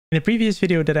In the previous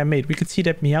video that I made, we could see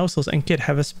that Meowscles and Kid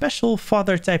have a special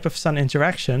father type of son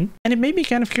interaction, and it made me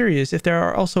kind of curious if there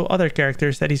are also other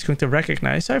characters that he's going to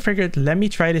recognize, so I figured let me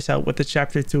try this out with the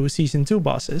Chapter 2 Season 2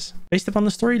 bosses. Based upon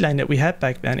the storyline that we had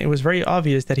back then, it was very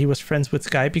obvious that he was friends with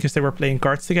Sky because they were playing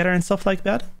cards together and stuff like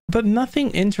that. But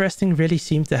nothing interesting really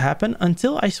seemed to happen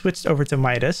until I switched over to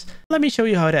Midas. Let me show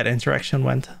you how that interaction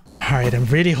went. Alright, I'm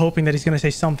really hoping that he's going to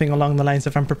say something along the lines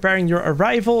of I'm preparing your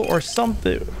arrival or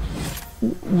something.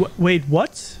 Wait,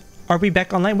 what? Are we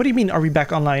back online? What do you mean, are we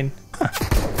back online? Huh.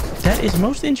 That is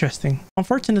most interesting.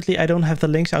 Unfortunately, I don't have the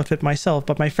Lynx outfit myself,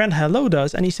 but my friend Hello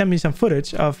does, and he sent me some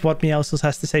footage of what Meowscles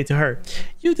has to say to her.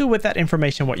 You do with that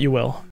information what you will.